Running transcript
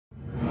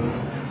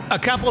A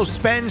couple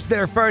spends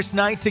their first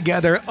night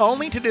together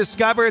only to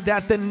discover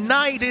that the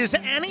night is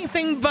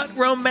anything but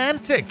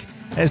romantic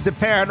as the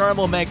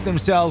paranormal make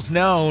themselves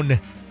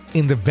known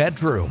in the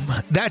bedroom.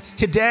 That's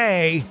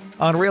today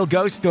on Real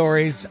Ghost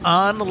Stories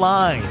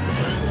Online.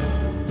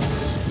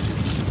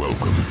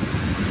 Welcome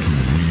to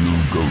Real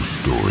Ghost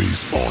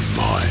Stories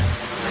Online.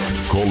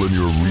 Call in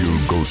your real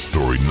ghost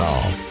story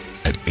now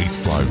at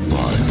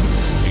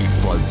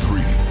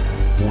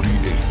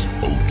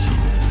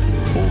 855-853-4802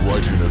 or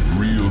write in at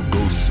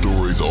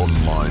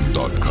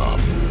realghoststoriesonline.com.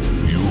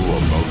 You're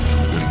about to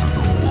enter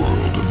the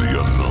world of the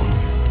unknown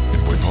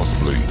and quite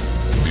possibly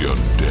the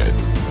undead.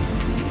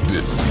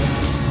 This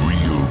is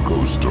Real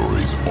Ghost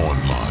Stories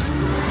Online.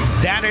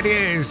 That it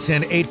is,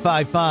 and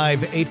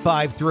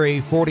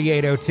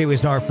 855-853-4802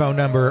 is our phone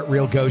number at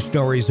Real Ghost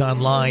Stories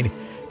Online.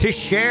 To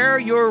share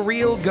your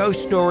real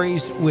ghost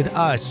stories with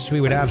us,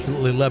 we would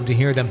absolutely love to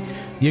hear them.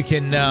 You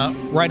can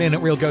write in at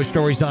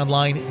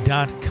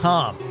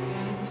realghoststoriesonline.com.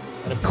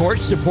 And of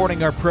course,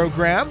 supporting our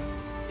program,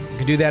 you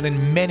can do that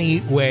in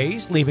many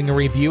ways, leaving a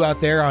review out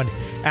there on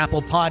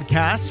Apple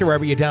Podcasts or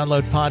wherever you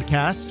download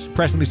podcasts,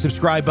 pressing the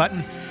subscribe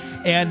button.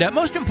 And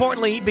most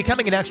importantly,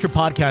 becoming an extra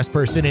podcast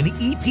person, an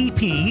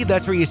EPP.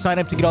 That's where you sign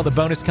up to get all the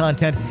bonus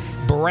content,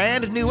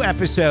 brand new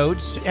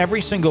episodes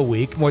every single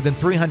week, more than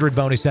 300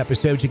 bonus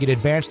episodes. You get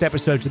advanced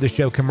episodes of the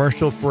show,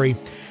 commercial-free,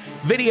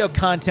 video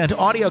content,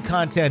 audio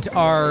content,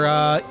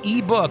 our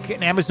ebook,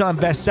 an Amazon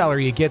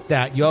bestseller. You get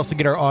that. You also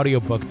get our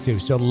audiobook, too.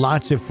 So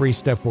lots of free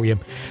stuff for you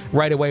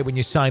right away when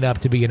you sign up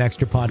to be an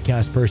extra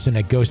podcast person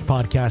at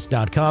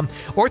ghostpodcast.com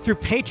or through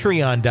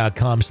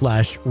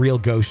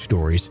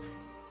patreon.com/realghoststories.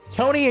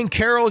 Tony and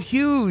Carol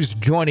Hughes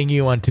joining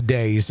you on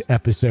today's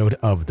episode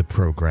of the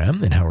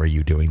program. And how are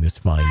you doing this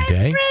fine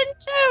day? My friend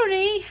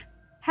Tony,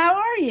 how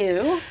are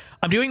you?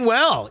 I'm doing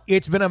well.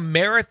 It's been a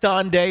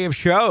marathon day of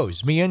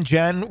shows. Me and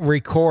Jen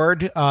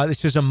record.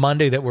 This is a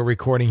Monday that we're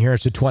recording here.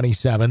 It's the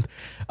 27th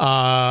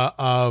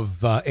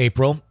of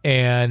April.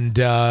 And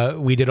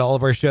we did all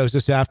of our shows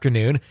this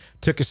afternoon.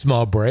 Took a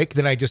small break.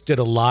 Then I just did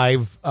a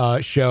live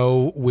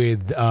show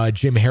with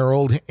Jim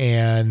Harold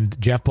and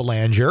Jeff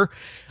Belanger.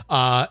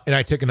 And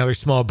I took another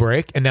small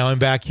break, and now I'm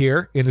back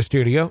here in the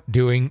studio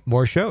doing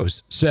more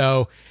shows.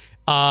 So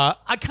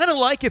I kind of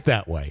like it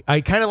that way.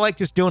 I kind of like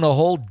just doing a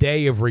whole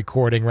day of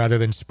recording rather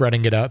than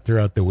spreading it out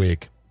throughout the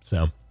week.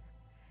 So,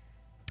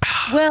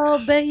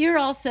 well, but you're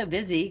also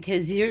busy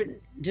because you're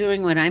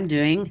doing what I'm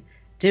doing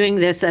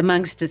this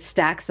amongst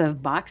stacks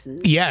of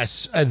boxes.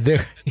 Yes,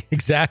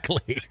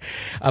 exactly.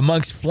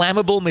 Amongst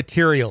flammable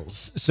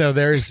materials. So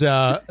there's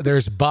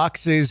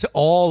boxes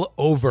all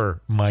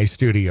over my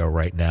studio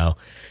right now.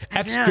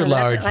 Extra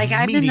large, like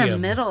I'm medium. in the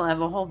middle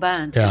of a whole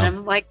bunch. Yeah. And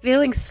I'm like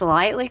feeling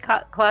slightly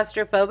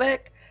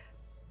claustrophobic,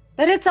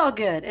 but it's all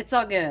good. It's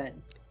all good.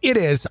 It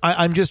is.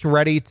 I'm just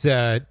ready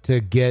to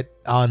get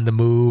on the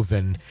move.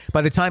 And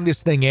by the time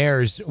this thing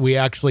airs, we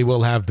actually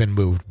will have been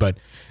moved. But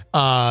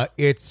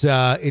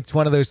it's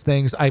one of those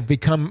things. I've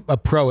become a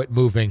pro at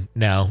moving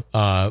now,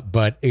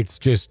 but it's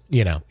just,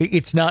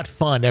 it's not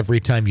fun every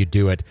time you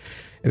do it.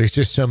 There's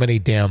just so many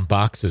damn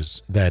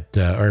boxes that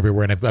are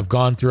everywhere. And I've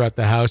gone throughout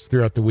the house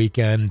throughout the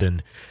weekend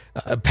and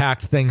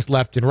packed things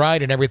left and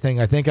right and everything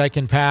I think I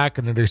can pack.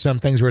 And then there's some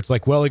things where it's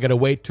like, well, I got to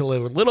wait till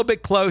a little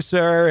bit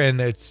closer.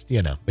 And it's,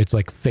 it's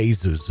like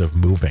phases of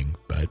moving.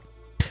 But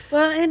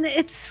well, and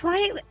it's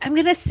slightly, I'm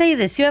going to say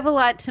this, you have a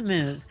lot to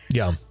move.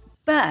 Yeah.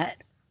 But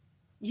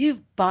you've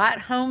bought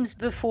homes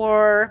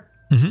before.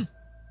 Mm-hmm.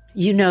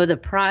 You know the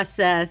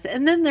process.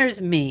 And then there's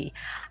me.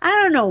 I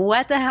don't know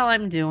what the hell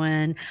I'm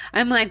doing.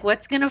 I'm like,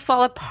 what's going to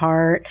fall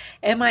apart?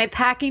 Am I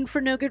packing for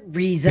no good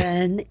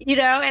reason?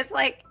 It's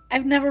like,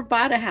 I've never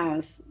bought a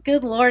house.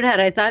 Good Lord, had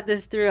I thought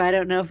this through, I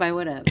don't know if I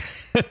would have.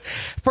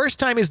 First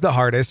time is the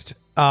hardest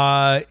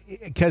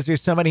because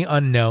there's so many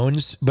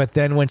unknowns. But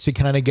then once you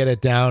kind of get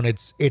it down,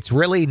 it's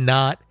really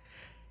not.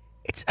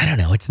 I don't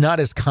know. It's not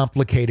as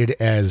complicated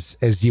as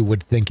you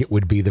would think it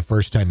would be the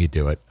first time you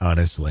do it,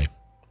 honestly.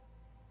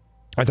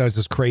 I thought it was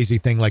this crazy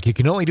thing, like you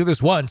can only do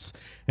this once.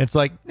 And it's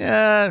like,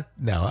 no.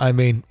 I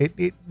mean,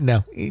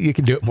 no, you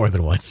can do it more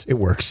than once. It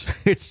works.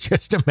 It's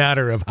just a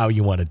matter of how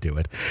you want to do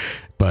it.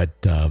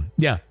 But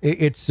yeah,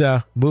 it's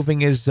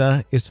moving is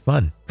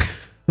fun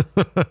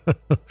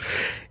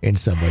in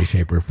some way,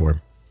 shape, or form.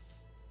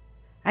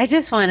 I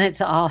just want it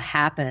to all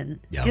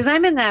happen because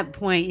I'm in that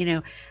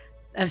point,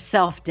 of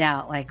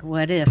self-doubt. Like,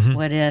 what if, Mm-hmm.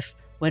 what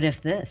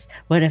if this,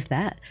 what if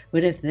that,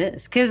 what if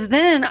this? Because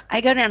then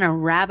I go down a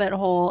rabbit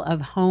hole of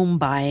home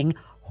buying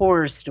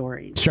horror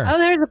stories. Sure. Oh,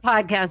 there's a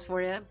podcast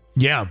for you.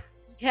 Yeah.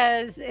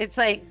 Because it's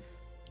like,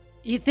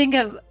 you think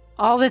of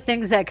all the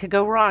things that could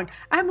go wrong.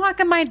 I'm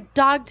walking my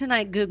dog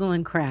tonight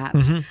Googling crap.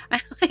 Mm-hmm. I'm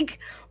like,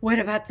 what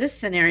about this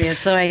scenario?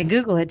 So I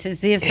Google it to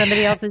see if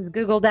somebody else has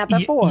Googled that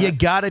before. You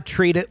got to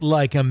treat it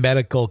like a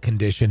medical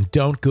condition.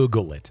 Don't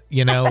Google it,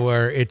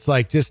 where it's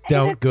like, just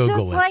don't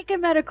Google just it. Like a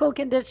medical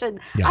condition.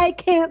 Yeah. I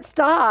can't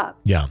stop.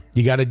 Yeah.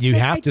 You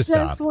have to stop.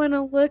 I just want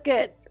to look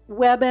at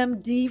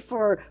WebMD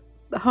for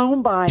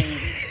home buying.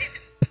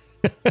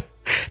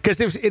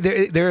 Because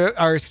there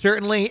are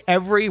certainly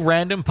every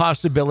random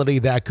possibility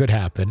that could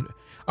happen.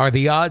 Are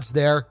the odds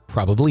there?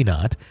 Probably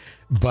not.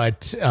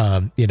 But,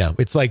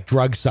 it's like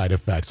drug side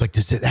effects. Like,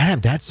 does that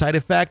have that side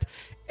effect?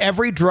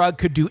 Every drug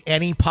could do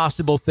any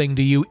possible thing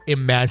to you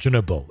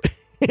imaginable.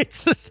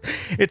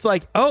 It's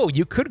like, oh,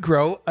 you could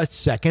grow a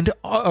second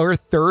or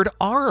third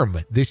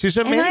arm. This is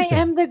amazing. And I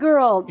am the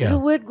girl who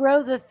would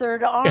grow the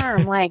third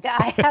arm. Like,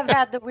 I have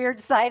had the weird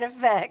side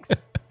effects.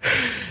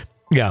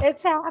 Yeah,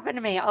 it's happened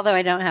to me. Although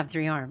I don't have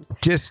 3 arms.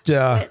 Just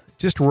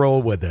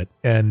roll with it,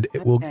 and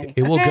it will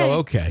go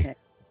okay.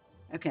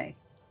 Okay.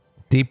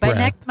 Deep breath. By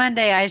next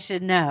Monday, I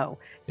should know.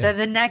 So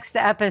the next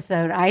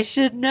episode, I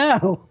should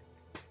know.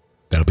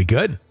 That'll be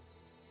good.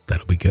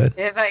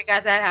 If I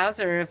got that house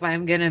or if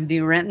I'm going to be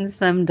renting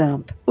some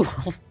dump.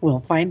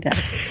 We'll find out.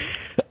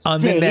 On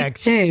the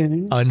next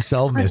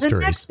Unsolved Mysteries. The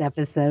next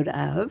episode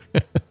of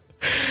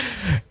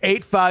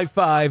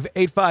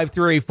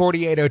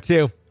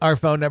 855-853-4802. Our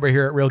phone number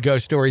here at Real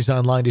Ghost Stories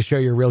Online to share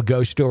your real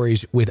ghost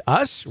stories with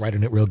us. Right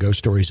in at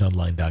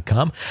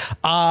realghoststoriesonline.com.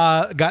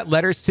 Got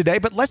letters today,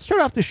 but let's start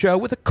off the show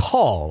with a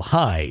call.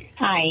 Hi.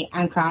 Hi,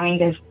 I'm calling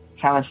to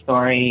tell a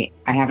story.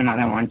 I have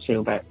another one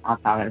too, but I'll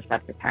tell it a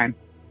separate time.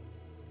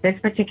 This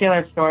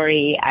particular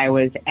story, I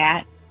was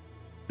at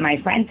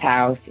my friend's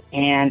house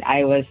and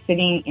I was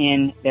sitting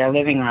in their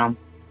living room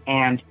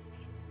and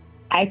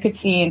I could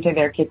see into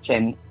their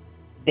kitchen.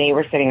 They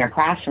were sitting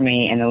across from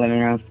me in the living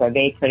room, so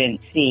they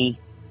couldn't see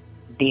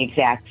the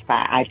exact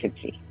spot I could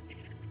see.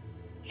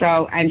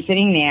 So I'm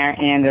sitting there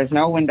and there's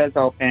no windows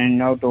open,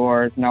 no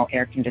doors, no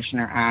air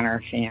conditioner on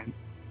or fan.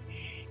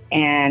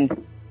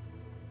 And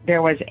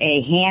there was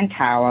a hand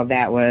towel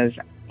that was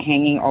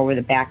hanging over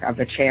the back of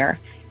a chair,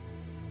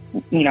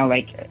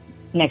 like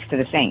next to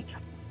the sink.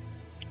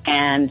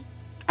 And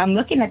I'm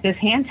looking at this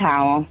hand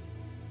towel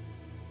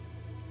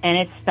and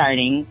it's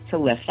starting to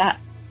lift up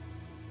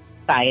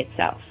by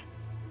itself.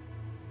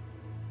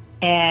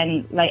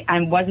 And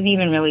I wasn't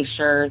even really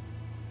sure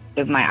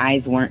if my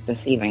eyes weren't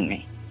deceiving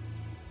me.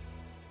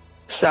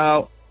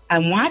 So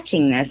I'm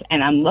watching this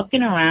and I'm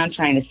looking around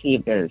trying to see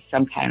if there's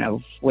some kind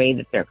of way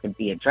that there could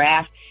be a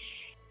draft.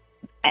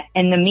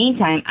 In the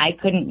meantime, I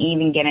couldn't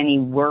even get any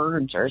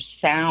words or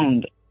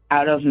sound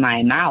out of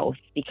my mouth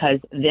because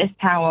this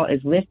towel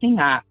is lifting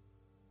up,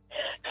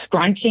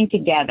 scrunching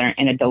together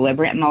in a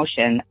deliberate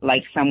motion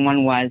like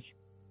someone was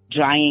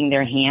drying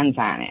their hands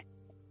on it.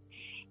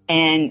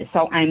 And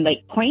so I'm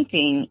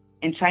pointing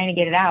and trying to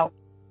get it out.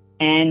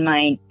 And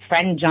my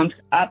friend jumps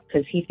up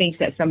because he thinks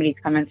that somebody's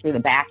coming through the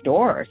back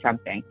door or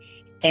something.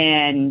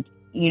 And,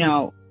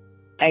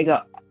 I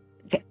go,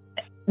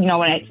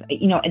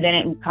 and then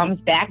it comes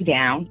back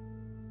down.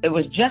 It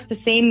was just the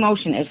same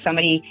motion as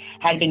somebody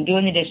had been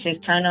doing the dishes,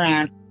 turned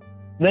around,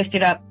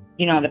 lifted up,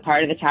 the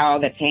part of the towel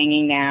that's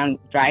hanging down,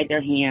 dried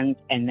their hands,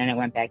 and then it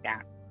went back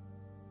down.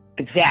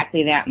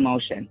 Exactly that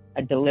motion,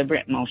 a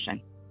deliberate motion.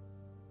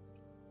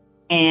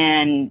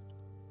 And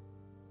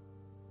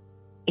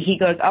he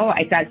goes, oh,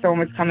 I thought someone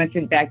was coming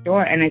through the back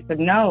door. And I said,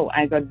 no.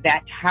 I go,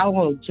 that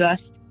towel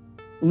just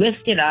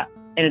lifted up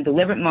in a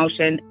deliberate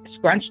motion,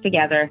 scrunched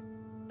together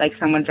like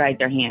someone dried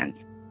their hands.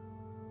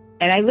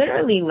 And I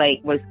literally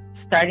was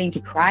starting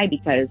to cry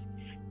because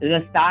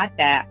the thought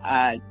that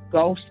a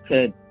ghost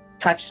could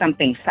touch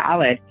something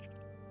solid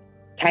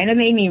kind of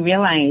made me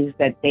realize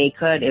that they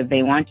could, if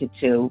they wanted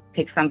to,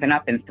 pick something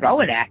up and throw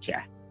it at you.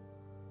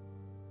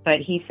 But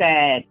he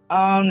said,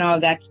 oh, no,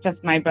 that's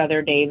just my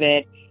brother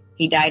David.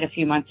 He died a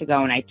few months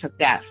ago, and I took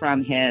that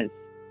from his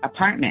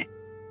apartment.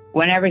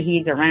 Whenever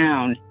he's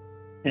around,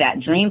 that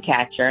dream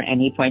catcher,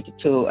 and he pointed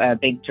to a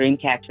big dream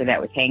catcher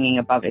that was hanging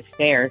above his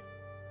stairs,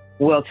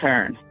 will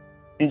turn.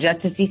 And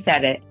just as he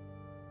said it,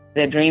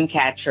 the dream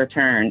catcher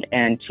turned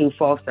in 2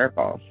 full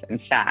circles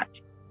and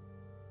stopped.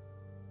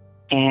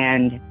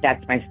 And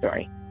that's my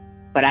story.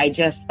 But I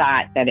just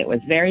thought that it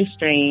was very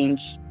strange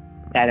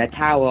that a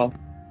towel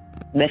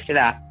lifted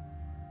up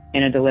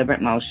in a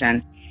deliberate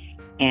motion.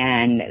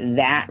 And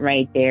that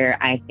right there,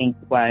 I think,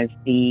 was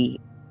the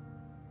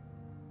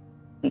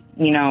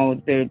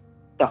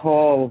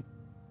whole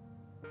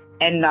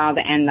end all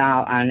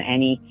on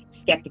any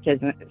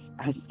skepticism,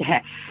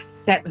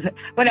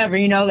 whatever,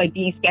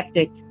 being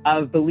skeptic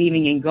of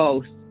believing in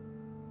ghosts.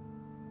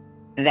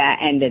 That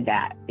ended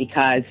that,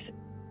 because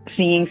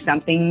seeing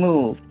something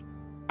move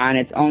on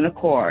its own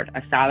accord,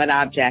 a solid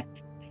object,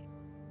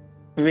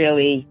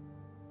 really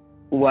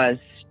was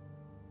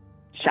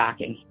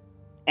shocking.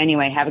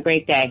 Anyway, have a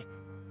great day.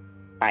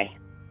 Bye.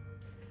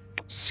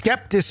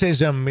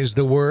 Skepticism is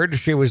the word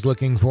she was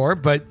looking for,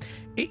 but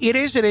it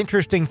is an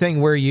interesting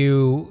thing where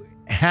you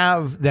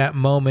have that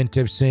moment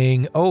of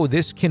saying, oh,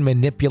 this can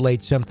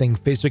manipulate something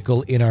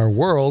physical in our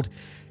world.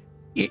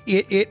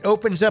 It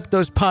opens up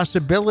those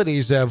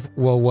possibilities of,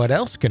 well, what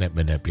else can it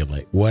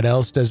manipulate? What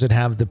else does it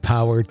have the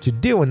power to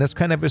do? And that's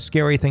kind of a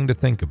scary thing to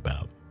think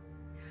about.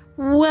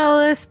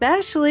 Well,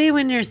 especially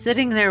when you're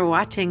sitting there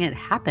watching it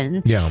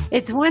happen. Yeah.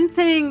 It's one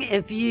thing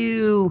if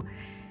you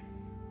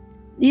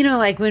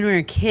like when we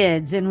were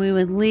kids and we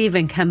would leave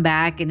and come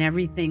back and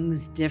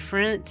everything's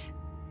different.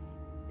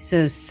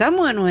 So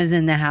someone was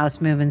in the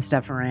house moving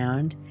stuff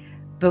around,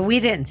 but we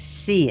didn't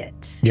see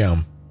it.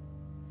 Yeah.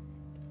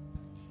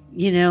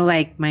 You know,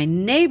 like my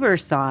neighbor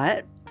saw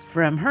it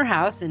from her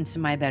house into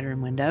my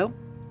bedroom window,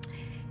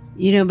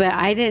 you know, but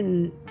I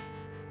didn't.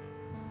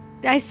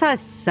 I saw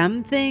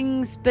some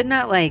things, but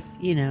not like,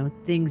 you know,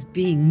 things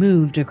being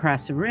moved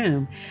across the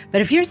room.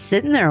 But if you're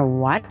sitting there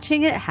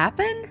watching it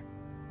happen,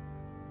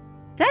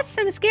 that's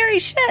some scary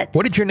shit.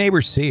 What did your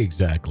neighbor see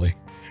exactly?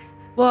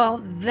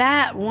 Well,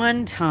 that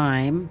one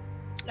time,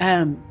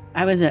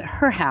 I was at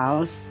her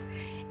house,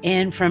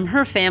 and from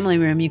her family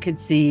room, you could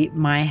see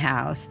my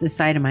house, the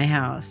side of my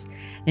house,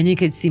 and you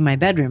could see my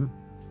bedroom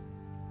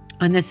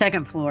on the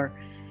second floor.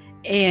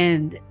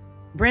 And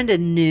Brenda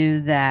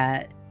knew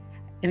that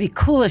it'd be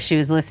cool if she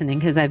was listening,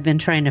 because I've been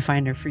trying to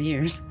find her for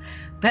years,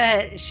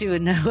 but she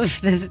would know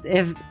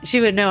if she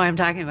would know I'm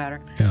talking about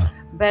her. Yeah.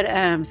 But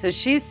so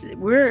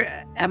we're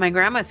at my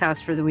grandma's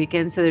house for the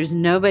weekend, so there's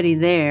nobody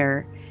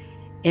there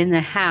in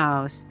the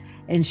house,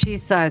 and she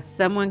saw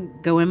someone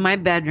go in my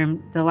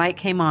bedroom. The light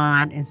came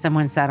on, and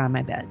someone sat on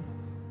my bed,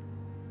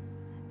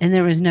 and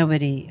there was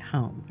nobody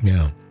home.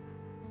 Yeah.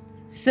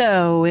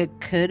 So it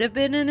could have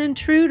been an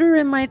intruder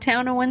in my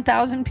town of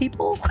 1,000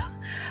 people,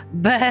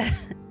 but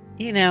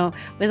you know,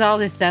 with all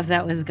this stuff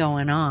that was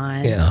going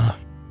on. Yeah.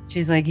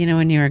 She's like, you know,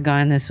 when you were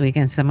gone this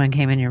weekend, someone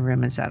came in your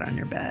room and sat on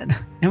your bed.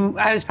 And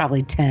I was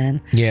probably 10.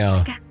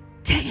 Yeah. God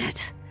dang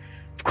it.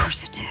 Of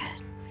course it did.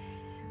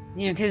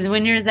 You know, because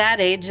when you're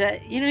that age,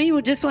 you know, you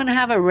would just want to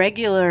have a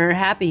regular,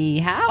 happy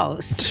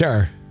house.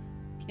 Sure.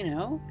 You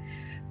know?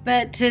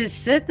 But to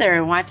sit there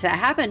and watch that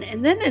happen.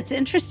 And then it's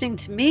interesting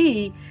to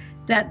me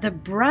that the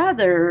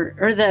brother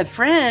or the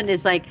friend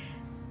is like,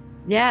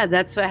 yeah,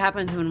 that's what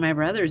happens when my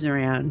brother's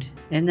around.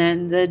 And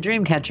then the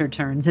dream catcher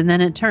turns, and then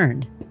it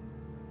turned.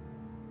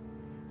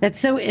 That's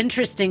so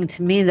interesting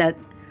to me that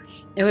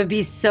it would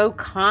be so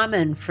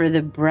common for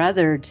the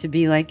brother to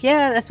be like,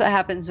 yeah, that's what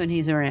happens when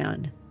he's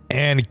around.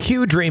 And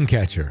cue dream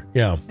catcher.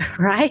 Yeah.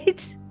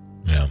 Right?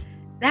 Yeah.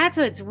 That's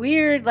what's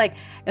weird. Like,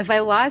 if I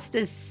lost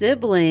a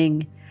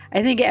sibling,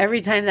 I think every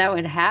time that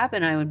would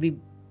happen, I would be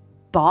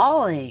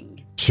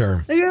bawling.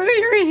 Sure. Like, oh,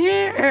 you're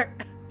here.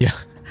 Yeah.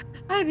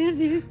 I miss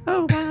you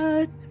so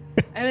much.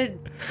 I would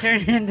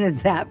turn into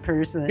that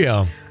person.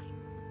 Yeah.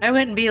 I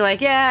wouldn't be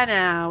like, yeah,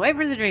 no, wait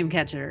for the dream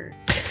catcher.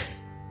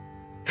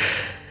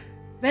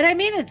 But I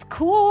mean, it's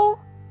cool.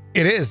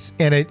 It is.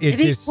 And It'd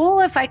be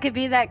cool if I could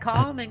be that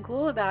calm and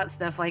cool about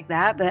stuff like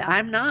that, but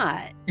I'm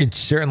not. It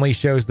certainly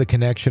shows the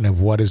connection of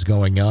what is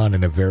going on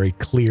in a very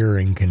clear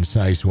and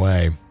concise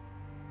way.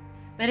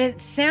 But it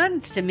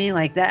sounds to me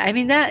like that. I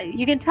mean, that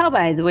you can tell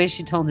by the way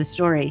she told the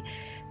story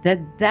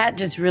that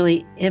just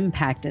really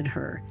impacted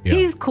her. Yeah.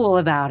 He's cool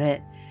about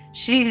it.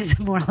 She's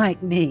more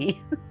like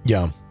me.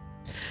 Yeah.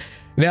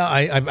 Now,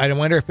 I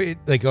wonder if it,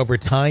 like, over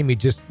time, you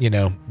just, you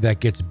know,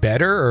 that gets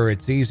better, or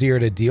it's easier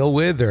to deal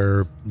with,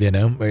 or, you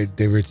know,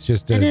 it's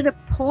just And at a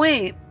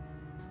point,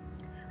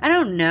 I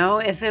don't know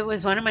if it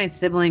was one of my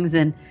siblings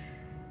and,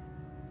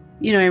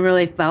 you know, I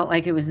really felt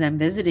like it was them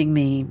visiting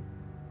me.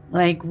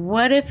 Like,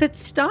 what if it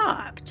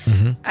stopped?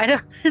 Mm-hmm.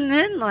 And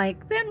then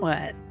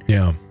what?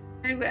 Yeah.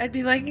 I'd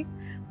be like,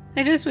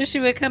 I just wish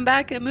you would come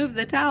back and move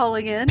the towel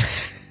again.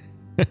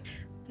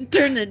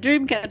 Turn the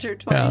dream catcher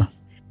twice. Yeah.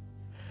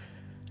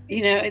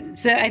 You know,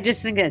 so I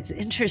just think that's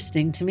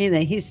interesting to me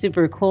that he's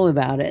super cool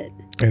about it.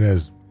 It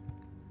is.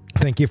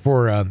 Thank you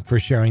for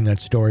sharing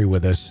that story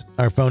with us.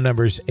 Our phone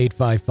number is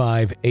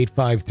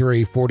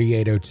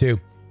 855-853-4802.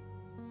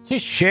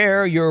 Just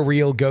share your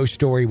real ghost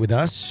story with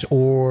us,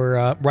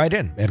 or write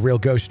in at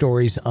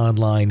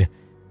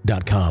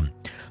realghoststoriesonline.com.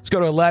 Let's go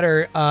to a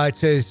letter. It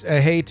says,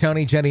 hey,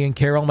 Tony, Jenny, and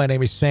Carol. My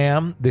name is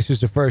Sam. This is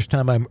the first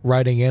time I'm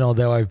writing in,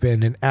 although I've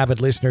been an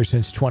avid listener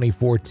since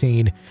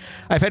 2014.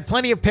 I've had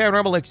plenty of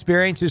paranormal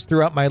experiences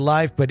throughout my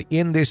life, but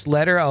in this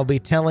letter, I'll be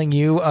telling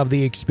you of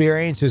the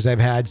experiences I've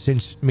had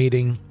since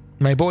meeting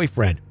my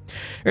boyfriend.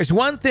 There's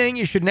one thing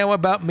you should know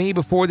about me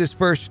before this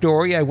first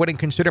story. I wouldn't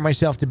consider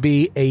myself to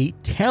be a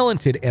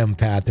talented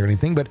empath or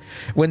anything, but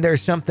when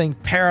there's something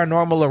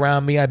paranormal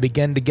around me, I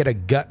begin to get a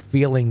gut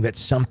feeling that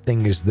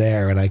something is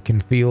there, and I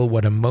can feel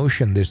what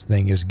emotion this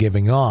thing is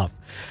giving off.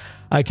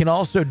 I can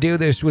also do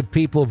this with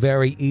people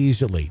very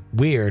easily.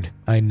 Weird,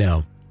 I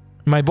know.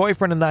 My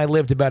boyfriend and I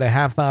lived about a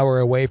half hour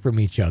away from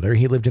each other.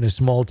 He lived in a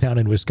small town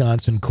in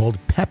Wisconsin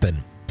called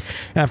Pepin.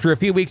 After a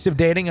few weeks of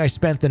dating, I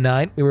spent the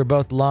night. We were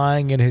both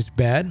lying in his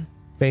bed,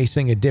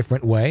 facing a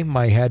different way,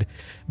 my head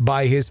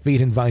by his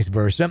feet and vice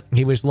versa.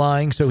 He was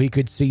lying so he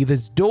could see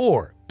this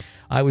door.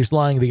 I was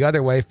lying the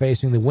other way,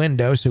 facing the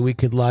window, so we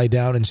could lie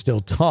down and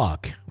still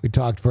talk. We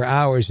talked for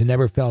hours and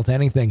never felt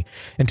anything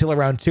until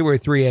around 2 or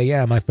 3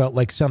 a.m. I felt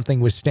like something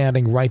was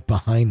standing right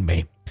behind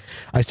me.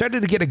 I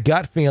started to get a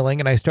gut feeling,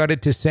 and I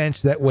started to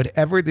sense that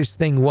whatever this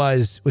thing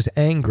was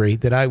angry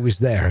that I was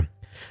there.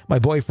 My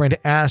boyfriend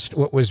asked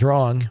what was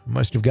wrong,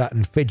 must have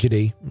gotten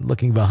fidgety,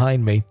 looking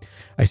behind me.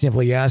 I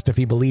simply asked if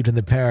he believed in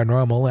the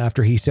paranormal.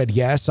 After he said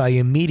yes, I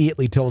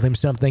immediately told him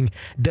something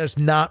does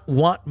not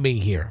want me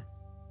here.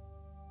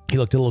 He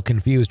looked a little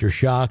confused or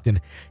shocked,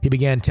 and he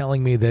began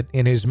telling me that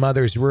in his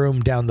mother's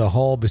room down the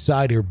hall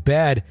beside her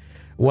bed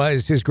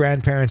was his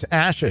grandparents'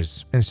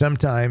 ashes, and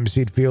sometimes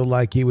he'd feel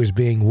like he was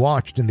being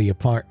watched in the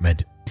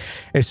apartment.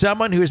 As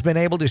someone who has been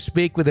able to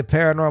speak with the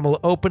paranormal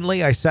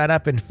openly, I sat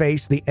up and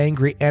faced the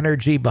angry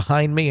energy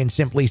behind me and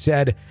simply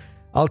said,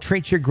 "I'll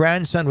treat your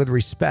grandson with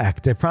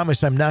respect. I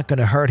promise I'm not going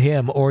to hurt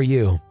him or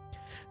you."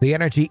 The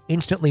energy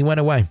instantly went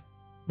away.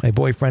 My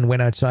boyfriend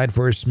went outside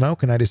for a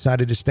smoke, and I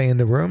decided to stay in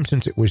the room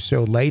since it was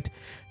so late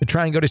to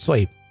try and go to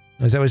sleep.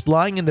 As I was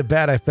lying in the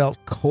bed, I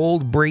felt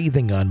cold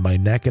breathing on my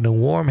neck and a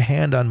warm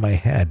hand on my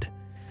head.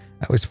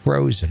 I was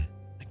frozen.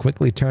 I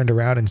quickly turned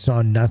around and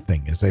saw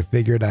nothing, as I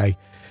figured I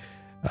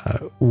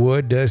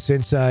would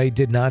since I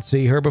did not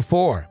see her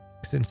before.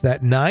 Since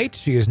that night,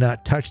 she has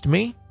not touched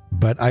me,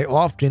 but I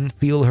often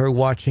feel her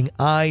watching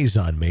eyes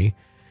on me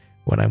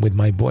when I'm with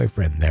my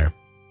boyfriend there.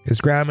 His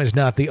grandma is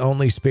not the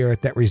only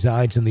spirit that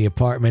resides in the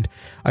apartment.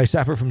 I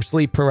suffer from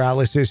sleep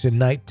paralysis and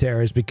night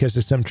terrors because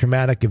of some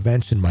traumatic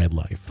events in my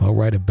life. I'll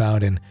write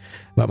about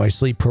my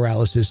sleep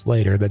paralysis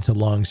later. That's a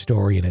long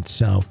story in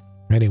itself.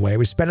 Anyway, I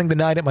was spending the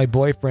night at my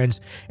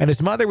boyfriend's, and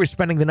his mother was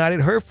spending the night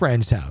at her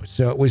friend's house,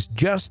 so it was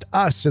just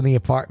us in the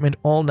apartment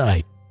all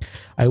night.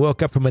 I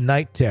woke up from a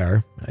night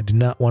terror. I did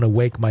not want to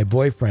wake my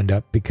boyfriend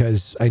up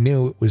because I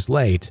knew it was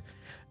late.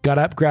 Got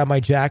up, grabbed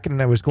my jacket,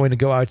 and I was going to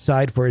go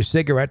outside for a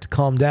cigarette to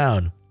calm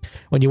down.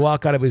 When you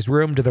walk out of his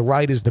room, to the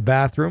right is the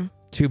bathroom,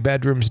 2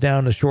 bedrooms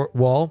down a short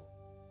wall.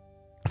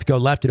 If you go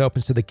left, it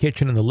opens to the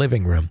kitchen and the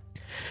living room.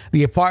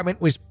 The apartment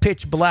was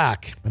pitch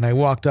black, and I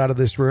walked out of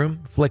this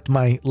room, flicked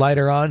my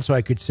lighter on so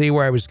I could see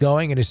where I was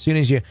going, and as soon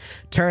as you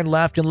turn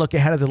left and look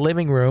ahead of the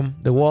living room,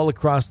 the wall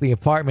across the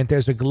apartment,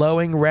 there's a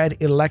glowing red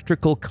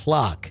electrical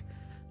clock.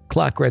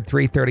 Clock read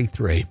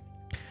 3:33.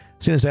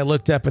 As soon as I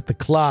looked up at the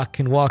clock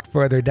and walked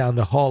further down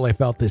the hall, I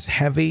felt this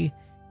heavy,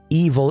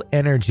 evil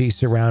energy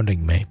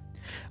surrounding me.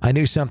 I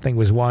knew something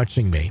was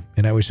watching me,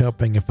 and I was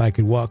hoping if I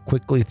could walk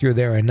quickly through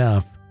there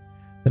enough,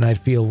 then I'd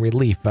feel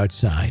relief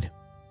outside.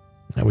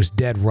 I was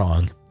dead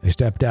wrong. I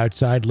stepped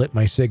outside, lit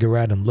my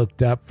cigarette, and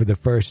looked up for the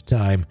first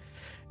time.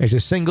 There's a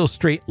single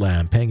street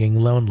lamp hanging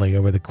lonely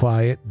over the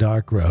quiet,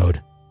 dark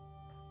road.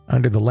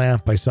 Under the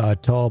lamp, I saw a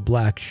tall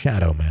black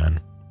shadow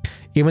man.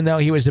 Even though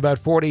he was about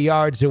 40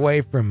 yards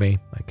away from me,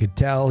 I could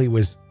tell he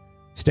was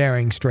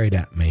staring straight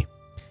at me.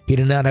 He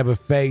did not have a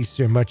face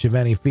or much of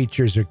any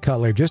features or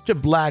color, just a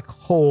black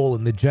hole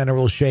in the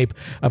general shape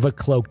of a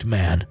cloaked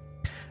man.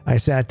 I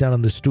sat down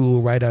on the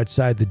stool right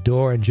outside the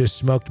door and just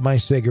smoked my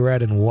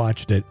cigarette and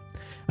watched it.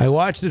 I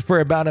watched it for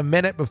about a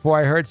minute before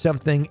I heard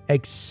something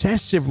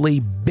excessively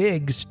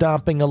big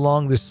stomping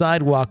along the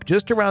sidewalk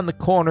just around the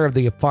corner of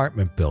the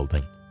apartment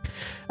building.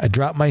 I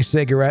dropped my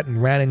cigarette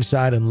and ran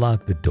inside and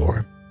locked the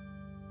door.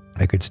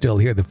 I could still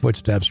hear the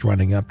footsteps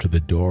running up to the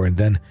door, and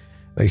then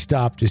they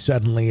stopped as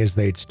suddenly as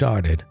they'd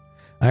started.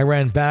 I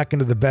ran back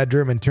into the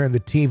bedroom and turned the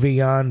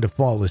TV on to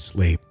fall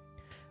asleep.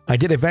 I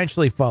did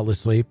eventually fall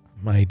asleep.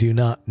 I do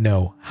not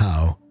know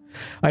how.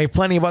 I have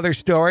plenty of other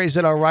stories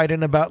that I'll write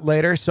in about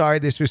later. Sorry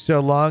this was so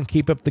long.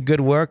 Keep up the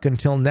good work.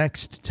 Until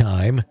next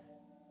time.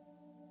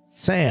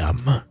 Sam,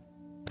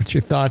 what's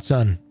your thoughts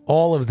on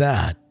all of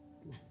that?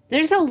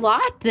 There's a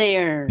lot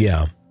there.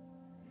 Yeah.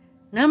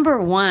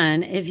 Number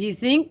one, if you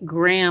think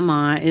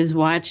grandma is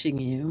watching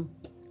you,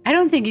 I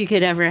don't think you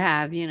could ever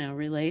have,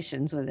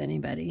 relations with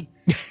anybody.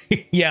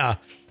 Yeah.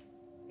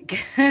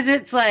 Because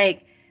it's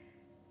like,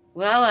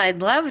 well,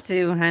 I'd love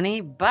to,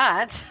 honey,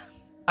 but...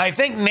 I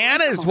think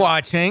Nana's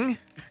watching.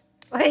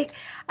 Like,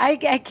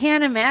 I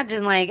can't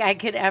imagine, I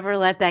could ever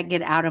let that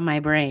get out of my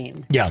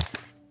brain. Yeah.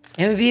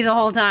 It would be the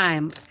whole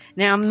time.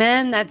 Now,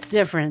 men, that's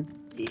different.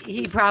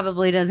 He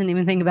probably doesn't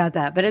even think about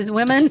that. But as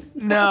women...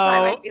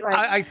 No,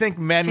 I think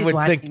men would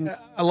think...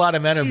 A lot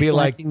of men would be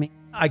like,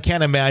 I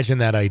can't imagine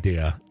that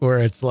idea. Where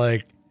it's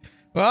like,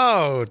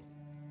 oh,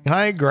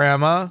 hi,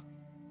 Grandma.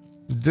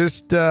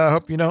 Just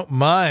hope you don't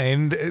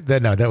mind.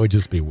 No, that would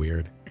just be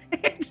weird.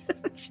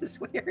 It's just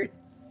weird.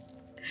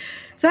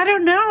 So I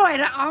don't know.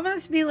 I'd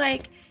almost be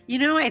like,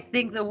 I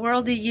think the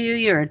world of you.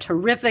 You're a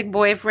terrific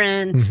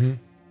boyfriend. Mm-hmm.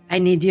 I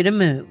need you to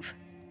move.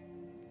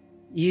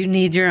 You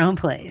need your own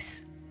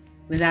place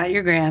without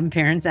your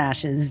grandparents'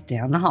 ashes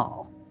down the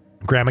hall.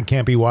 Grandma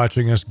can't be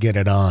watching us. Get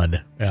it on.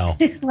 Al.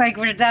 Like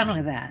we're done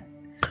with that.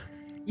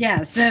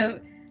 Yeah. So,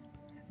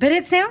 but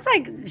it sounds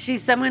like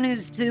she's someone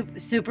who's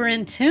super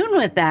in tune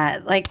with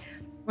that. Like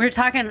we were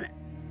talking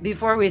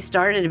before we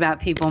started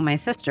about people, my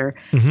sister,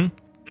 mm-hmm.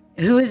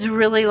 who is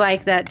really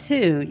like that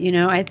too.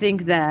 I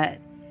think that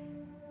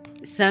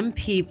some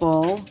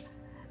people,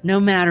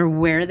 no matter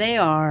where they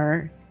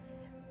are,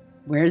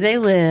 where they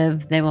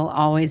live, they will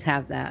always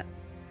have that.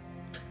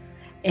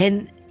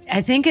 And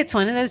I think it's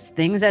one of those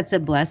things that's a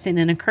blessing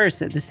and a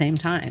curse at the same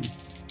time.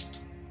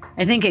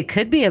 I think it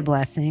could be a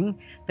blessing,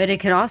 but it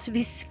could also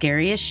be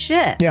scary as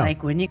shit. Yeah.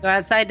 Like when you go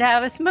outside to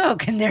have a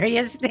smoke and there he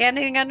is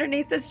standing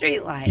underneath the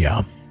streetlight.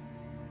 Yeah.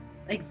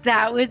 Like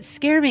that would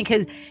scare me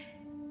because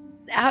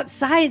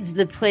outside's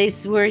the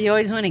place where you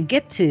always want to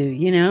get to,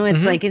 you know?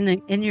 It's like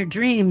in your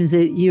dreams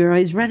that you're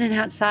always running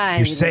outside.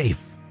 You're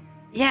safe.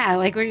 Yeah,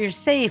 like where you're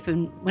safe.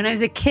 And when I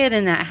was a kid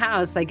in that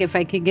house, like if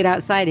I could get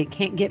outside, it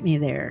can't get me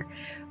there.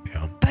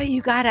 Yeah. But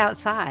you got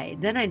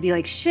outside. Then I'd be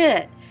like,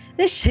 shit,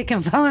 this shit can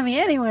follow me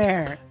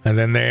anywhere. And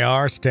then they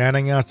are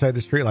standing outside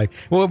the street. Like,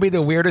 what would be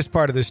the weirdest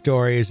part of the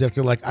story is if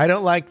they're like, I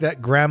don't like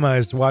that grandma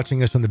is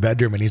watching us from the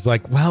bedroom. And he's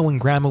like, well, when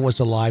grandma was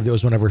alive, that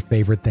was one of her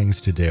favorite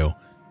things to do.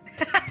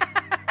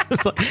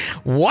 It's like,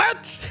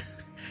 what?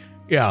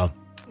 Yeah,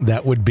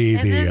 that would be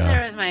and then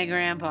there was my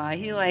grandpa.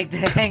 He liked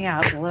to hang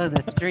out below the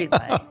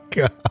streetlight. Oh,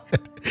 God.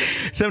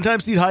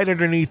 Sometimes he'd hide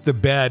underneath the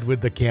bed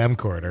with the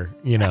camcorder,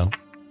 you know.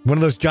 One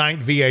of those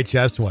giant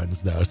VHS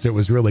ones, though, so it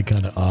was really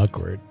kind of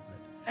awkward.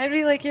 I'd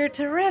be like, you're a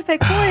terrific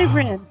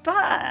boyfriend,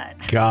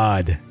 but...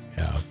 God,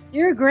 yeah.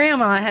 Your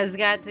grandma has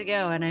got to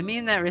go, and I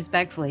mean that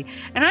respectfully.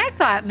 And I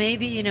thought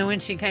maybe, you know,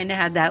 when she kind of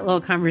had that little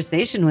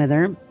conversation with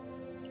her,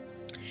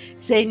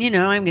 saying, you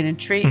know, I'm going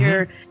to treat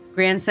your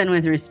grandson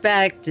with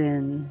respect,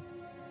 and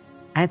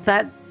I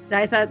thought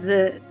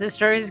the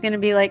story was going to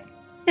be like,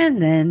 and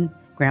then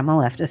grandma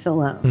left us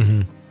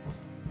alone.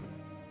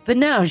 But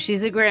no,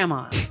 she's a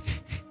grandma.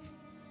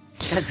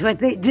 That's what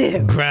they do.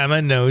 Grandma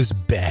knows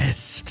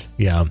best.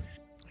 Yeah.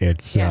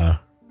 It's, yeah.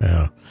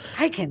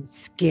 I can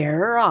scare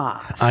her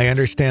off. I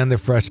understand the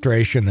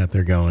frustration that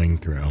they're going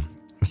through.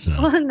 So.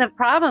 Well, and the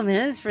problem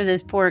is for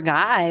this poor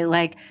guy,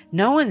 like,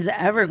 no one's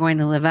ever going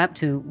to live up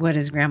to what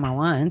his grandma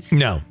wants.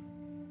 No.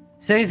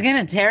 So she's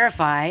going to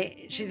terrify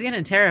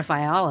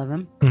all of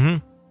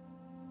them.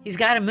 He's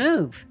got to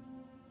move.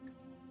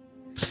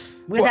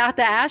 Without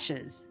the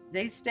ashes,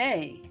 they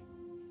stay.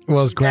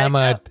 Well, is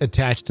grandma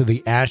attached to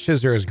the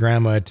ashes or is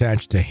grandma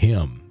attached to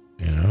him?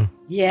 You know?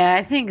 Yeah,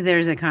 I think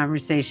there's a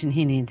conversation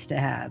he needs to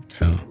have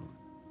too. So,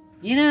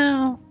 you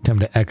know, time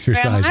to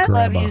exercise grandma.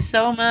 I love you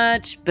so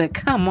much, but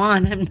come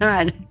on, I'm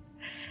not.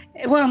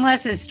 Well,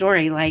 unless his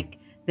story, like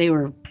they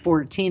were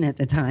 14 at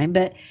the time,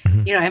 but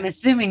you know, I'm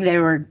assuming they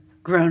were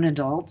grown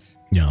adults.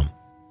 Yeah.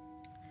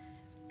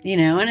 You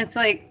know, and it's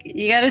like,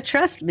 you got to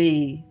trust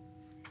me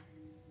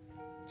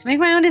to make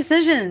my own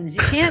decisions.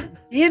 You can't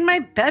be in my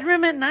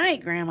bedroom at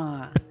night,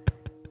 Grandma.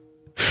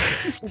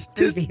 It's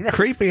just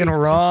creepy and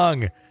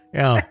wrong.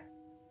 Yeah.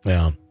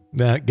 Yeah.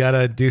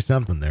 Gotta do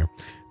something there.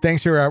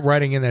 Thanks for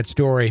writing in that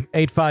story.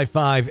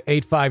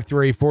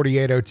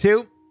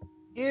 855-853-4802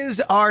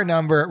 is our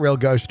number at Real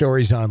Ghost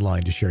Stories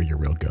Online to share your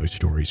real ghost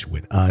stories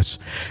with us.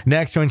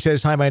 Next one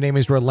says, hi, my name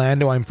is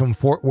Rolando. I'm from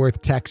Fort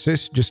Worth,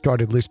 Texas. Just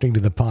started listening to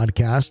the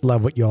podcast.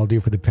 Love what you all do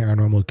for the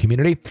paranormal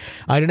community.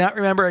 I do not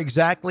remember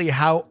exactly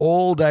how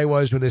old I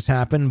was when this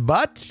happened,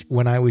 but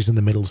when I was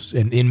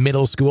in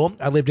middle school,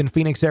 I lived in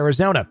Phoenix,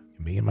 Arizona.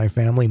 Me and my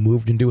family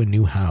moved into a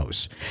new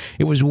house.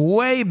 It was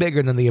way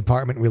bigger than the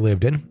apartment we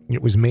lived in.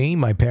 It was me,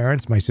 my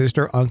parents, my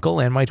sister, uncle,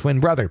 and my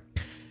twin brother.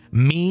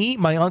 Me,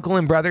 my uncle,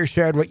 and brother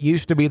shared what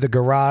used to be the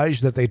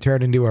garage that they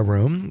turned into a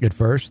room. At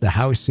first, the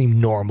house seemed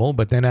normal,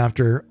 but then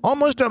after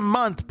almost a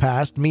month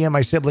passed, me and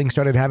my siblings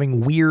started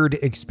having weird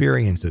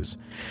experiences.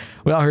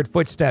 We all heard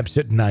footsteps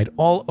at night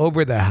all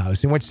over the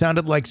house, and what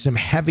sounded like some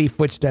heavy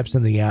footsteps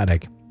in the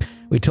attic.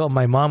 We told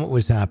my mom what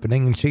was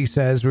happening, and she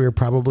says we were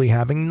probably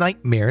having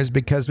nightmares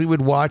because we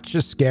would watch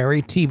a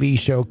scary TV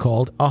show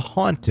called A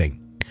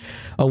Haunting.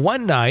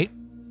 One night,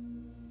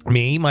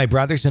 me, my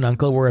brothers, and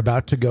uncle were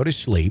about to go to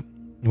sleep.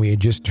 We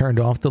had just turned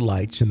off the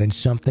lights, and then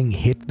something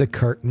hit the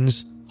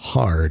curtains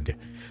hard.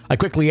 I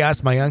quickly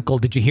asked my uncle,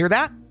 did you hear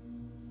that?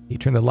 He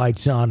turned the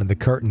lights on, and the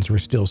curtains were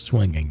still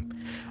swinging.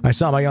 I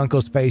saw my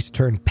uncle's face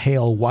turn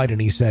pale white,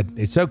 and he said,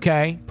 it's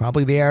okay,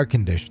 probably the air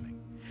conditioning.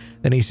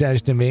 Then he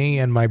says to me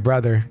and my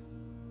brother,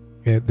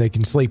 they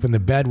can sleep in the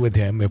bed with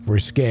him if we're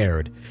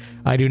scared.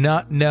 I do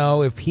not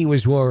know if he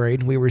was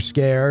worried we were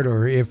scared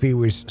or if he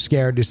was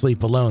scared to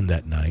sleep alone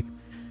that night.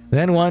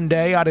 Then one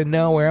day, out of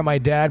nowhere, my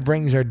dad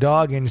brings our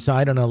dog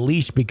inside on a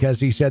leash because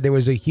he said there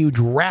was a huge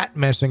rat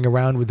messing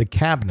around with the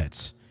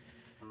cabinets.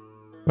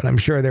 But I'm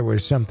sure there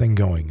was something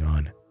going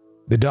on.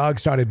 The dog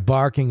started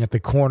barking at the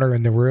corner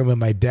in the room, and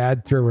my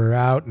dad threw her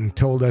out and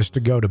told us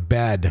to go to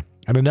bed.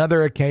 On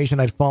another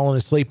occasion, I'd fallen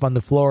asleep on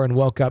the floor and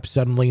woke up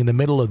suddenly in the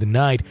middle of the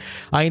night.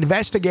 I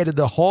investigated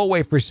the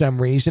hallway for some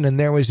reason, and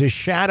there was a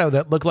shadow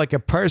that looked like a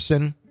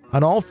person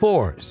on all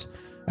fours.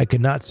 I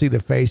could not see the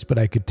face, but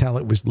I could tell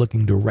it was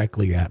looking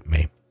directly at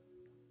me.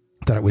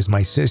 I thought it was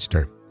my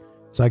sister,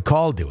 so I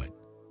called to it.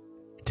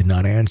 It did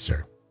not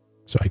answer,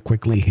 so I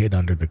quickly hid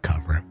under the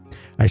cover.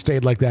 I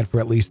stayed like that for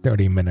at least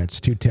 30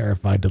 minutes, too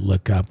terrified to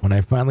look up. When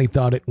I finally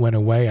thought it went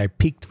away, I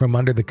peeked from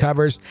under the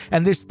covers,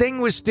 and this thing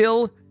was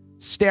still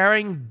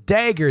staring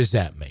daggers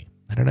at me.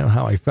 I don't know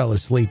how I fell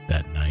asleep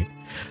that night.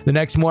 The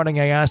next morning,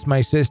 I asked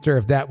my sister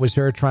if that was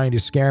her trying to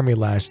scare me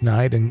last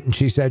night, and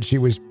she said she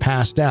was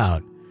passed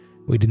out.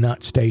 We did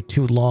not stay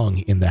too long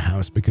in the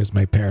house because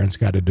my parents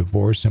got a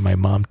divorce and my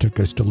mom took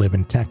us to live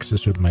in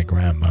Texas with my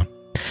grandma.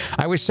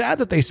 I was sad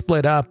that they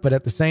split up, but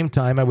at the same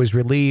time, I was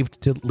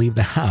relieved to leave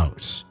the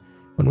house.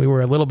 When we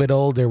were a little bit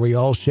older, we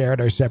all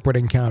shared our separate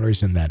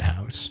encounters in that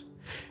house.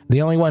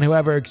 The only one who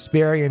ever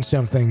experienced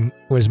something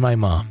was my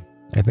mom.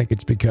 I think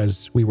it's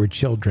because we were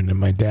children and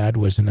my dad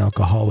was an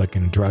alcoholic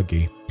and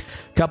druggie.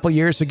 A couple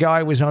years ago,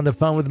 I was on the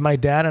phone with my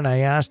dad and I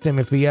asked him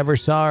if he ever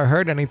saw or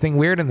heard anything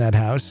weird in that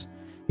house.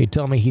 He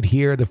told me he'd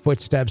hear the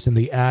footsteps in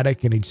the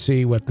attic and he'd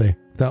see what they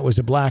thought was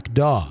a black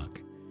dog.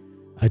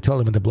 I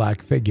told him the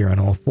black figure on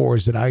all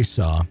fours that I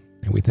saw,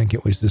 and we think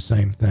it was the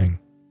same thing.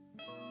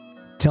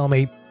 Tell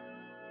me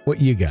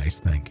what you guys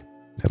think.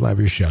 I love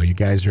your show. You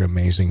guys are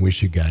amazing.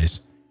 Wish you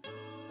guys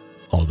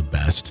all the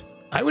best.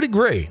 I would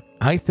agree.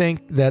 I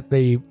think that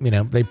they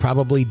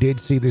probably did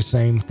see the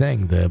same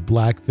thing. The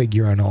black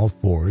figure on all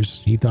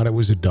fours. He thought it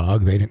was a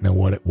dog. They didn't know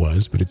what it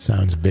was, but it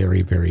sounds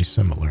very, very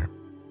similar.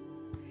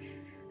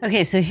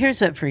 Okay, so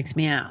here's what freaks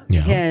me out.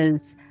 Yeah.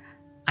 Because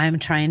I'm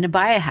trying to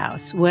buy a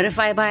house. What if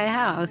I buy a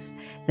house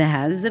that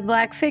has a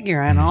black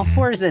figure on all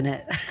fours in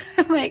it?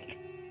 I'm like,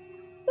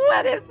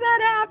 what if that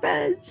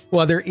happens?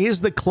 Well, there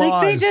is the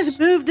clause. Like, they just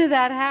moved to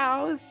that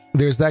house.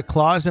 There's that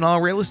clause in all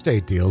real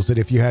estate deals that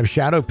if you have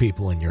shadow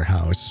people in your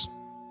house,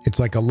 it's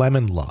like a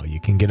lemon law. You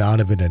can get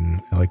out of it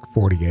in like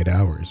 48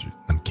 hours.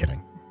 I'm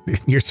kidding.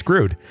 You're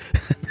screwed.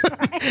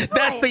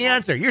 That's the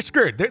answer. You're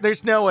screwed.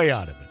 There's no way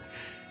out of it.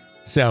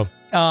 So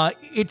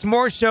it's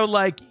more so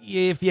like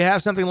if you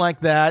have something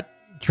like that,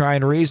 try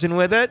and reason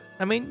with it.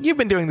 I mean, you've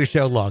been doing the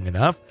show long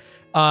enough.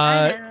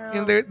 I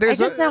know. I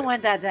just don't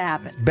want that to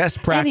happen.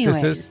 Best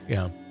practices. Anyways,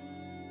 yeah.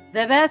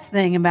 The best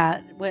thing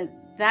about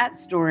that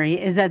story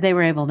is that they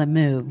were able to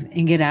move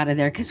and get out of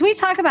there. Because we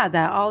talk about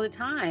that all the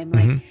time.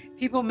 Like,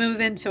 people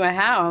move into a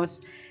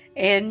house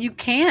and you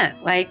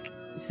can't. Like,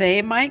 say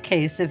in my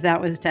case, if that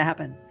was to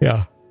happen.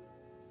 Yeah.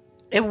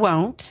 It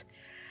won't.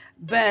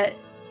 But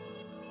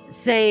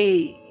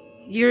say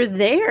you're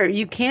there.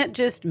 You can't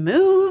just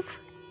move.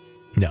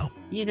 No.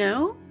 You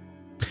know?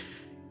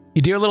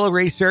 You do a little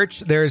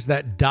research. There's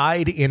that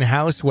died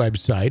in-house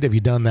website. Have you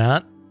done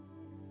that?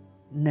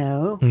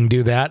 No. You can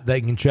do that. They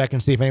can check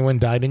and see if anyone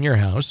died in your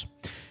house.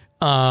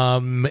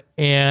 And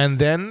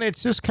then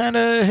it's just kind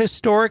of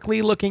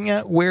historically looking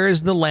at where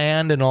is the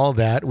land and all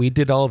that. We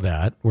did all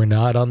that. We're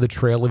not on the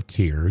Trail of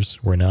Tears.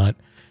 We're not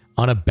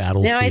on a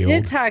battlefield. Now, I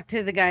did talk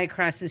to the guy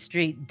across the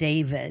street,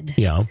 David,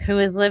 yeah, who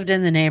has lived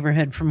in the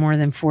neighborhood for more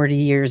than 40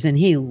 years, and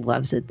he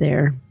loves it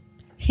there.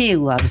 He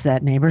loves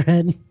that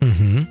neighborhood.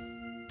 Mm-hmm.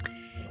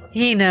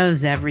 He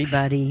knows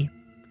everybody.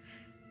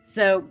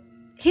 So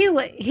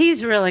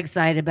he's real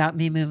excited about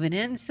me moving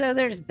in, so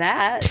there's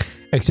that.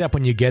 Except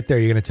when you get there,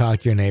 you're going to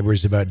talk to your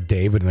neighbors about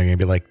David, and they're going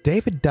to be like,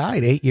 David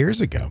died 8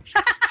 years ago.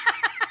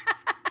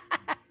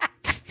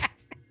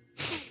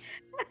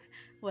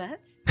 What?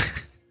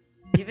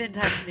 You've been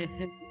talking to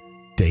him?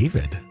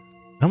 David?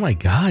 Oh my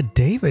God,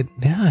 David.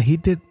 Yeah, he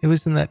did. It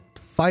was in that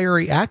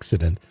fiery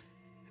accident.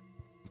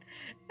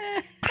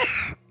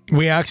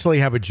 We actually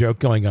have a joke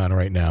going on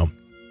right now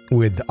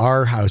with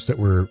our house that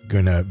we're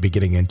going to be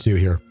getting into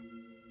here,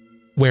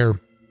 where,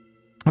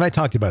 and I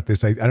talked about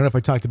this. I don't know if I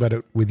talked about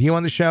it with you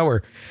on the show,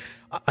 or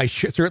I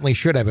certainly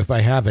should have if I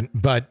haven't.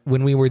 But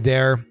when we were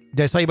there,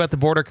 did I tell you about the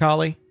Border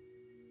Collie?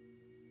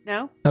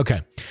 No.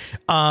 Okay.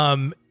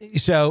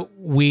 So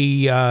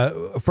we,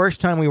 first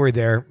time we were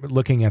there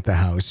looking at the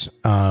house,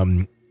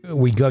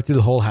 we go through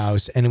the whole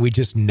house and we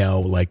just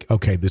know, like,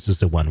 okay, this is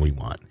the one we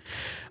want.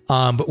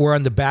 But we're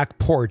on the back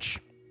porch,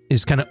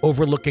 is kind of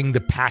overlooking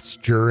the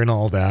pasture and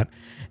all that.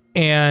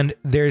 And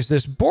there's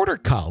this Border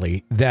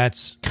Collie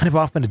that's kind of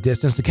off in a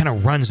distance. It kind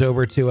of runs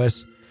over to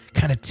us,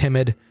 kind of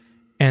timid,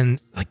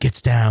 and like gets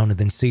down and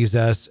then sees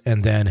us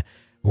and then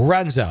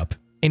runs up.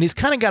 And he's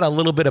kind of got a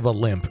little bit of a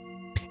limp.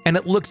 And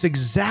it looks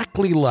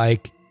exactly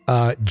like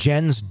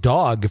Jen's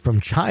dog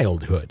from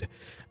childhood,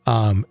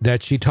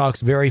 that she talks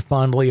very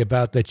fondly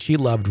about, that she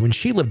loved when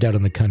she lived out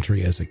in the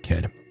country as a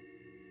kid.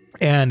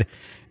 And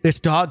this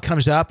dog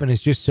comes up and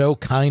is just so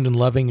kind and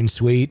loving and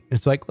sweet.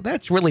 It's like, well,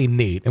 that's really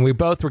neat. And we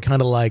both were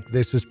kind of like,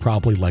 this is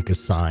probably like a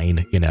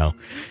sign, you know,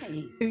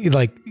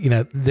 like, you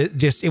know,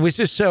 it was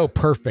just so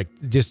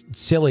perfect, just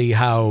silly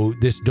how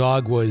this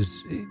dog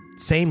was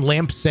same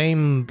limp,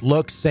 same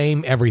look,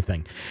 same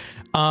everything.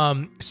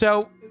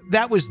 So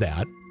that was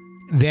that.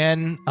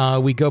 Then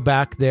we go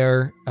back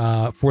there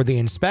for the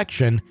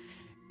inspection,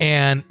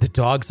 and the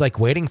dog's like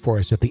waiting for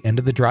us at the end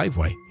of the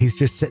driveway. He's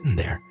just sitting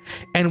there.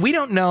 And we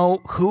don't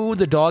know who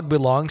the dog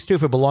belongs to,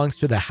 if it belongs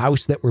to the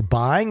house that we're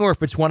buying or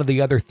if it's one of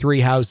the other 3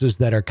 houses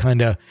that are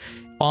kind of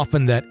off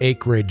in that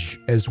acreage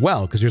as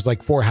well. Because there's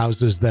like 4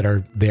 houses that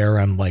are there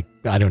on like,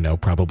 I don't know,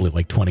 probably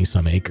like 20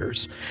 some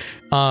acres.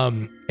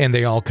 And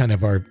they all kind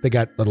of they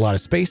got a lot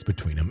of space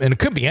between them. And it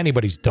could be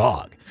anybody's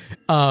dog.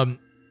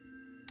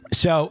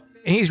 So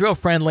he's real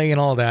friendly and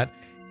all that.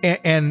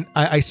 And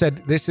I said,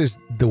 this is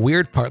the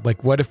weird part.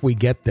 Like, what if we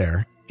get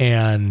there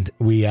and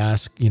we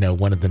ask, you know,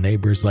 one of the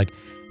neighbors, like,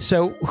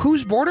 so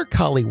whose Border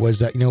Collie was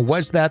that? You know,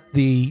 was that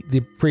the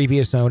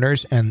previous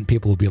owners? And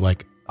people will be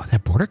like, oh,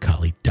 that Border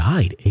Collie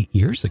died 8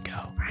 years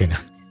ago. Right. You know,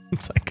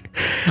 it's like,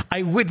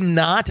 I would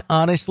not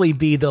honestly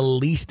be the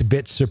least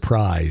bit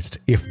surprised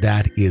if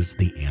that is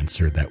the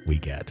answer that we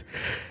get.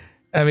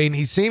 I mean,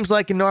 he seems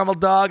like a normal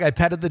dog. I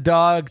petted the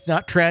dog. It's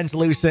not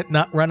translucent,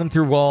 not running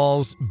through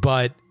walls,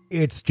 but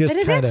it's just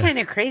But it is kind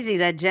of crazy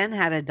that Jen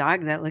had a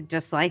dog that looked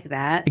just like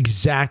that.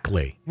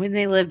 Exactly. When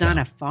they lived on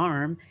a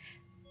farm.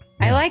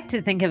 Yeah. I like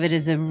to think of it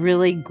as a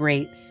really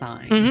great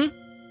sign.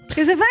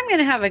 Because if I'm going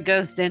to have a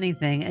ghost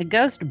anything, a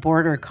ghost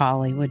border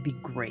collie would be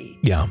great.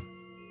 Yeah.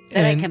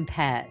 That I can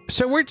pet.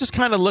 So we're just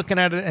kind of looking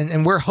at it,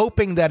 and we're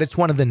hoping that it's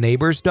one of the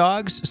neighbor's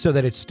dogs so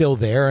that it's still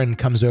there and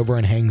comes over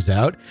and hangs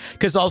out.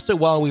 Because also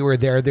while we were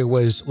there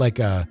was like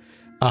a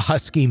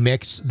husky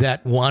mix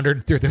that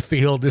wandered through the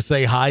field to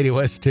say hi to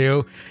us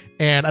too.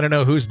 And I don't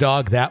know whose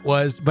dog that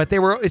was, but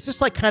it's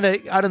just like kind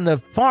of out on the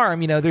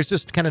farm, there's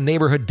just kind of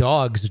neighborhood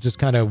dogs that just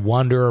kind of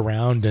wander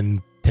around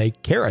and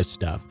take care of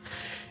stuff.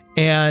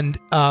 And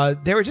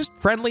they were just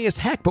friendly as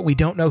heck, but we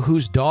don't know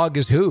whose dog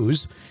is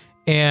whose.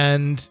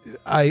 And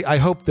I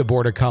hope the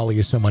border collie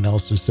is someone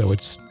else's, so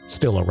it's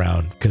still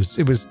around, because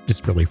it was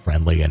just really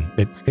friendly. And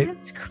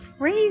that's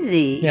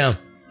crazy. Yeah.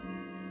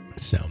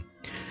 So,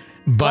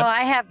 but well,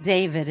 I have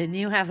David, and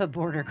you have a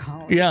border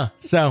collie. Yeah.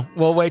 So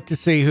we'll wait to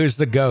see who's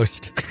the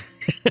ghost.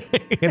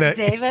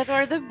 David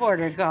or the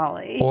border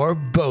collie, or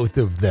both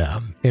of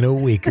them, in a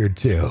week or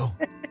two.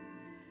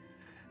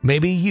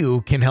 Maybe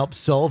you can help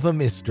solve a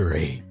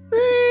mystery.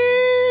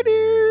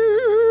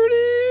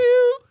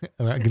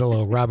 I get a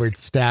little Robert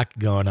Stack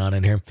going on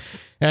in here.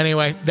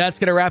 Anyway, that's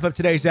going to wrap up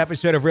today's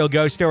episode of Real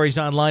Ghost Stories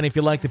Online. If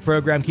you like the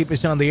program, keep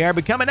us on the air.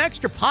 Become an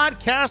extra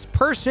podcast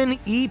person,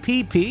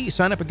 EPP.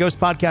 Sign up at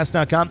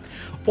ghostpodcast.com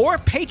or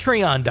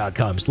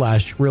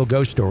patreon.com/Real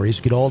Ghost Stories.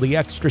 Get all the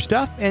extra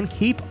stuff and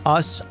keep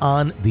us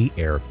on the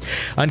air.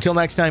 Until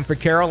next time, for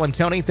Carol and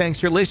Tony, thanks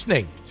for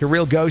listening to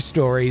Real Ghost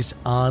Stories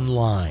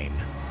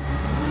Online.